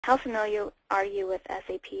How familiar are you with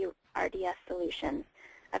SAP RDS solutions?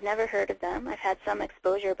 I've never heard of them. I've had some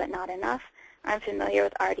exposure, but not enough. I'm familiar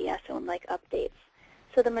with RDS and would like updates.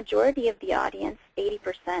 So the majority of the audience,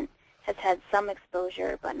 80%, has had some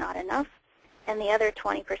exposure, but not enough. And the other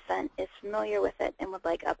 20% is familiar with it and would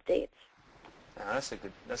like updates. That's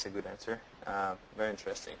a good answer. Very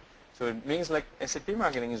interesting. So it means like SAP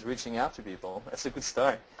marketing is reaching out to people. That's a good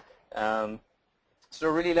start. So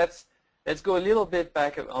really, let's go a little bit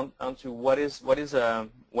back onto what is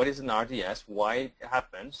an RDS, why it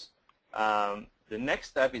happens. The next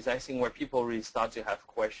step is I think where people really start to have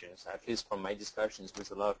questions, at least from my discussions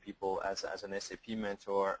with a lot of people as an SAP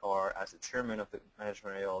mentor or as a chairman of the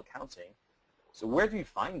managerial accounting. So where do you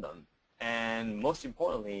find them? And most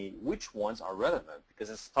importantly, which ones are relevant? Because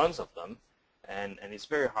there's tons of them, and it's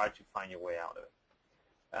very hard to find your way out of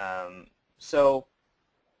it. So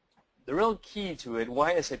the real key to it,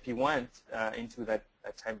 why SAP went into that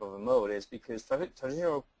type of a mode, is because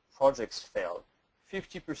traditional projects failed.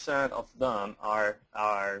 50% of them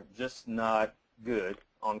are just not good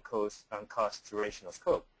on cost, duration, or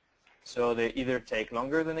scope. So they either take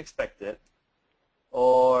longer than expected,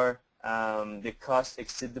 or the costs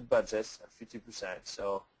exceed the budgets at 50%,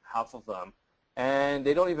 so half of them, and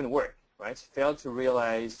they don't even work, right? Fail to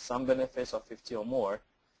realize some benefits of 50 or more,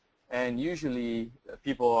 and usually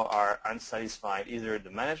people are unsatisfied, either the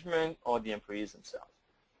management or the employees themselves.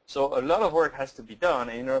 So a lot of work has to be done,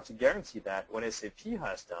 and in order to guarantee that, what SAP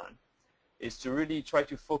has done is to really try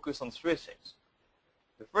to focus on three things.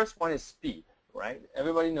 The first one is speed, right?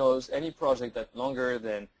 Everybody knows any project that's longer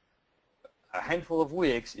than a handful of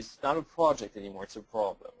weeks is not a project anymore, it's a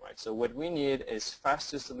problem, right? So what we need is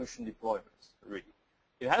faster solution deployments, really.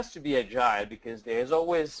 It has to be agile because there is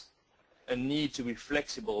always a need to be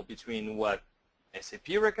flexible between what SAP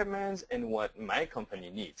recommends and what my company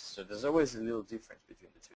needs. So there's always a little difference between the two.